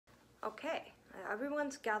Okay,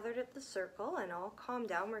 everyone's gathered at the circle and all calm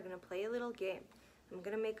down. We're going to play a little game. I'm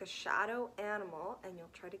going to make a shadow animal and you'll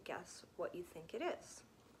try to guess what you think it is.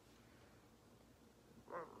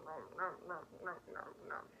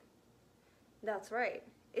 That's right,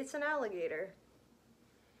 it's an alligator.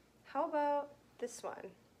 How about this one?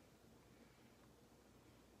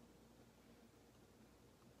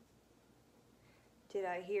 Did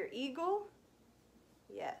I hear eagle?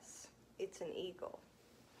 Yes, it's an eagle.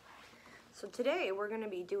 So today we're going to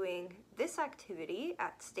be doing this activity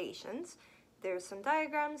at stations. There's some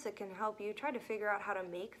diagrams that can help you try to figure out how to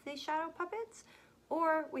make these shadow puppets,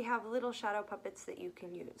 or we have little shadow puppets that you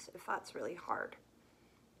can use if that's really hard.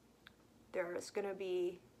 There's going to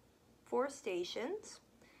be 4 stations.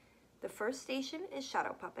 The first station is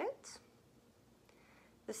shadow puppets.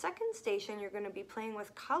 The second station you're going to be playing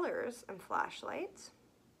with colors and flashlights.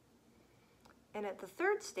 And at the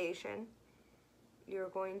third station you're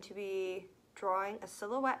going to be drawing a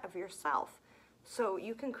silhouette of yourself. So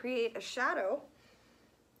you can create a shadow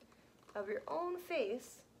of your own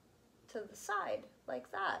face to the side like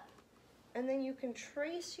that. And then you can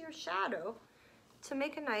trace your shadow to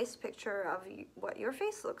make a nice picture of what your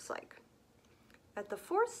face looks like. At the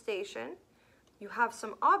fourth station, you have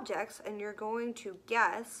some objects and you're going to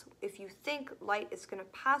guess if you think light is going to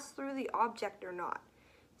pass through the object or not.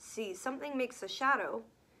 See, something makes a shadow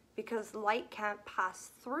because light can't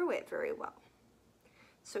pass through it very well.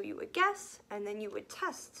 So you would guess and then you would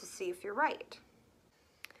test to see if you're right.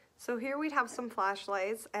 So here we'd have some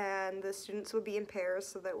flashlights and the students would be in pairs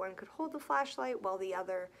so that one could hold the flashlight while the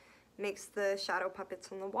other makes the shadow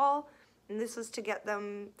puppets on the wall. And this is to get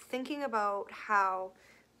them thinking about how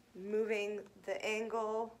moving the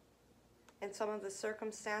angle and some of the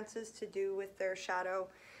circumstances to do with their shadow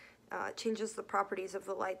changes the properties of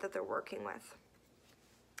the light that they're working with.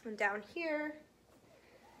 And down here,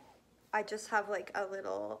 I just have like a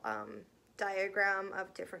little diagram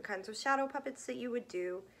of different kinds of shadow puppets that you would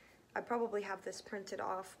do. I probably have this printed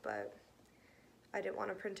off, but I didn't want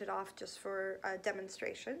to print it off just for a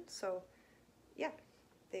demonstration. So yeah,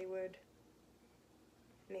 they would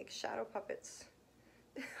make shadow puppets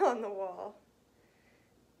on the wall.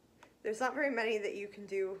 There's not very many that you can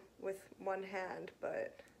do with one hand,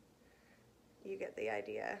 but you get the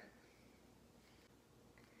idea.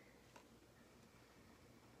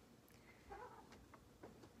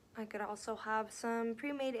 I could also have some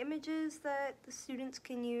pre-made images that the students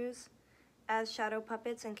can use as shadow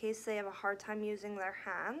puppets in case they have a hard time using their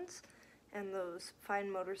hands and those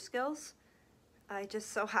fine motor skills. I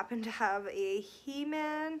just so happen to have a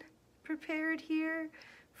He-Man prepared here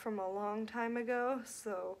from a long time ago,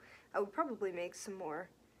 so I would probably make some more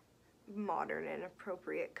modern and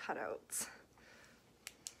appropriate cutouts.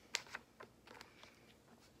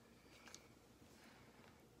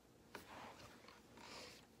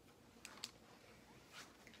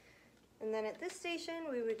 And then at this station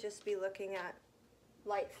we would just be looking at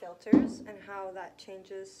light filters and how that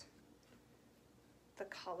changes the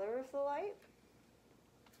color of the light.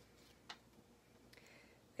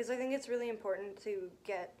 Because I think it's really important to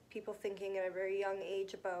get people thinking at a very young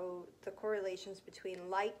age about the correlations between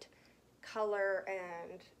light, color,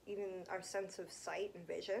 and even our sense of sight and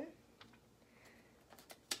vision.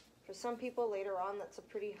 For some people later on, that's a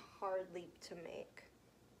pretty hard leap to make.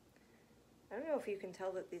 I don't know if you can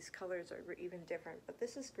tell that these colors are even different, but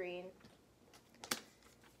this is green,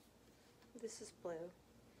 this is blue,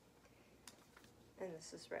 and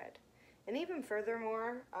this is red. And even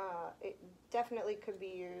furthermore, it definitely could be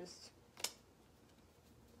used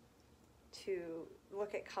to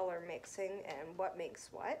look at color mixing and what makes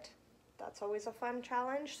what. That's always a fun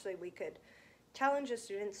challenge, so we could challenge the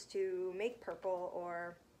students to make purple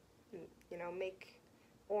or, you know, make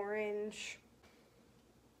orange.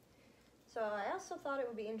 So I also thought it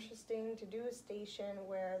would be interesting to do a station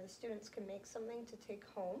where the students can make something to take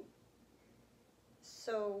home.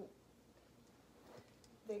 So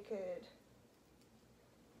they could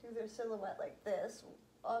do their silhouette like this.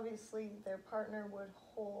 Obviously their partner would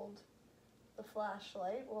hold the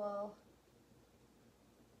flashlight while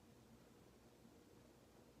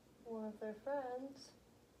one of their friends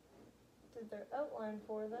did their outline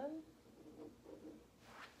for them.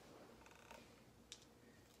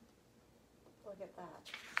 Look at that.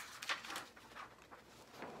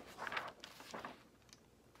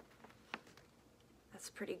 That's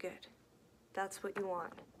pretty good. That's what you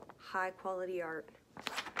want. High quality art.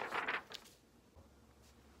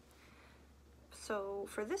 So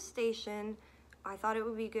for this station, I thought it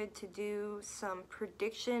would be good to do some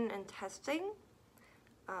prediction and testing,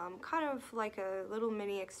 kind of like a little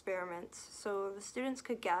mini experiments. So the students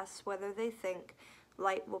could guess whether they think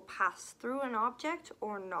light will pass through an object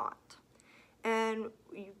or not. And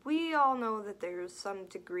we all know that there's some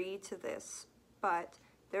degree to this, but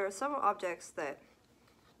there are some objects that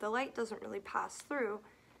the light doesn't really pass through,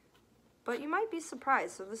 but you might be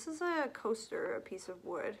surprised. So this is a coaster, a piece of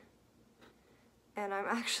wood, and I'm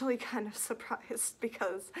actually kind of surprised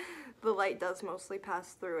because the light does mostly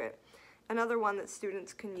pass through it. Another one that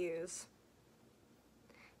students can use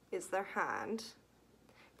is their hand.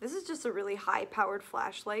 This is just a really high-powered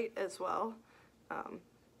flashlight as well,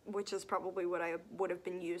 which is probably what I would have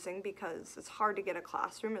been using because it's hard to get a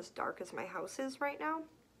classroom as dark as my house is right now.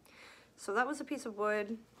 So that was a piece of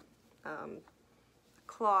wood.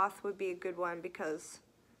 Cloth would be a good one because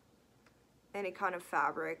any kind of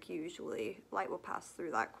fabric, usually light will pass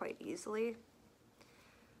through that quite easily.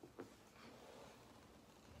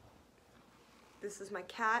 This is my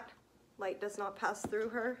cat. Light does not pass through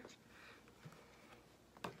her.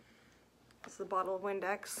 This is a bottle of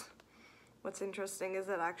Windex. What's interesting is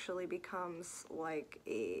it actually becomes like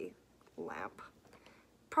a lamp.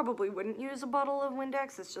 Probably wouldn't use a bottle of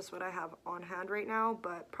Windex, it's just what I have on hand right now,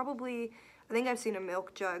 but probably, I think I've seen a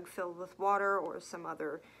milk jug filled with water or some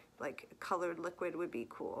other like colored liquid would be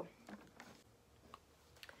cool.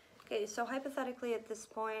 Okay, so hypothetically at this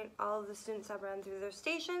point, all of the students have run through their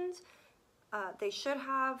stations. They should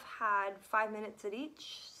have had 5 minutes at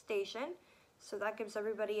each station, so that gives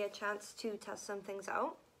everybody a chance to test some things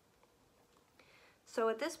out. So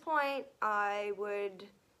at this point, I would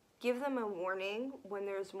give them a warning when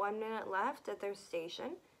there's 1 minute left at their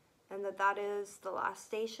station, and that is the last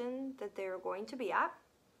station that they're going to be at.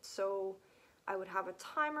 So I would have a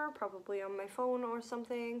timer, probably on my phone or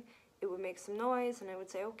something. It would make some noise, and I would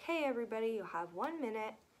say, okay, everybody, you have 1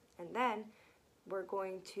 minute, and then we're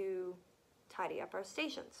going to tidy up our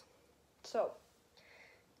stations. So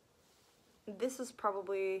this is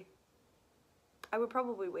probably, I would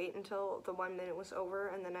probably wait until the 1 minute was over,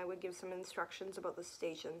 and then I would give some instructions about the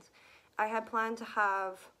stations. I had planned to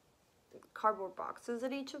have cardboard boxes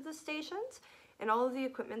at each of the stations, and all of the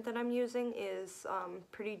equipment that I'm using is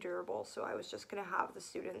pretty durable, so I was just going to have the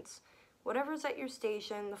students, whatever's at your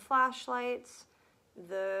station, the flashlights,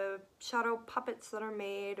 the shadow puppets that are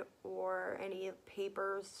made, or any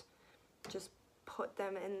papers, just put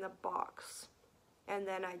them in the box, and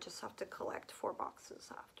then I just have to collect 4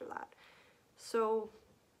 boxes after that. So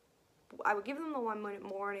I would give them the 1 minute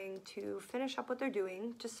warning to finish up what they're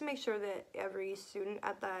doing, just to make sure that every student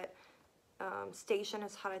at that station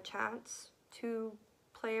has had a chance to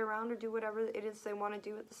play around or do whatever it is they want to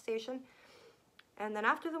do at the station. And then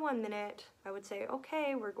after the 1 minute, I would say,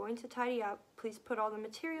 okay, we're going to tidy up. Please put all the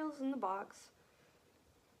materials in the box.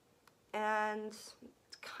 And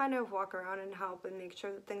kind of walk around and help and make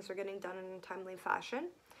sure that things are getting done in a timely fashion.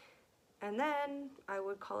 And then I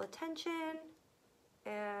would call attention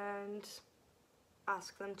and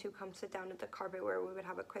ask them to come sit down at the carpet where we would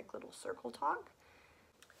have a quick little circle talk.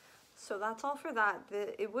 So that's all for that.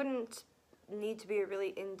 It wouldn't need to be a really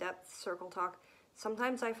in-depth circle talk.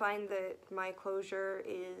 Sometimes I find that my closure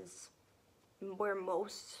is where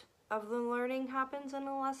most of the learning happens in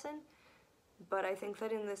a lesson, but I think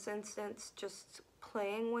that in this instance, just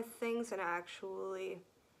playing with things and actually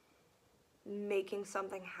making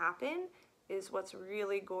something happen is what's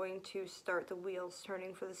really going to start the wheels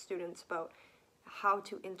turning for the students about how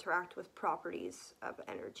to interact with properties of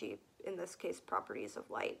energy, in this case properties of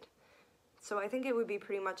light. So I think it would be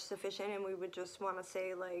pretty much sufficient, and we would just want to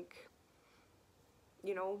say, like,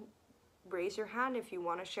 you know, raise your hand if you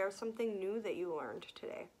want to share something new that you learned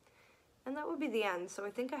today. And that would be the end. So I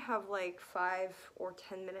think I have like 5 or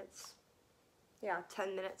 10 minutes. Yeah,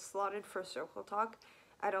 10 minutes slotted for circle talk.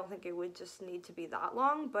 I don't think it would just need to be that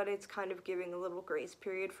long, but it's kind of giving a little grace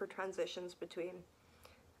period for transitions between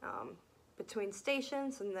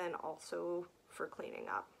stations, and then also for cleaning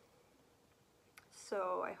up.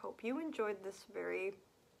 So I hope you enjoyed this very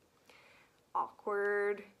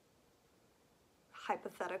awkward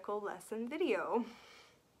hypothetical lesson video.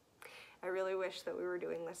 I really wish that we were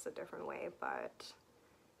doing this a different way, but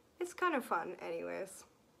it's kind of fun anyways.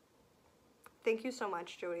 Thank you so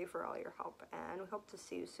much, Jody, for all your help, and we hope to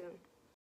see you soon.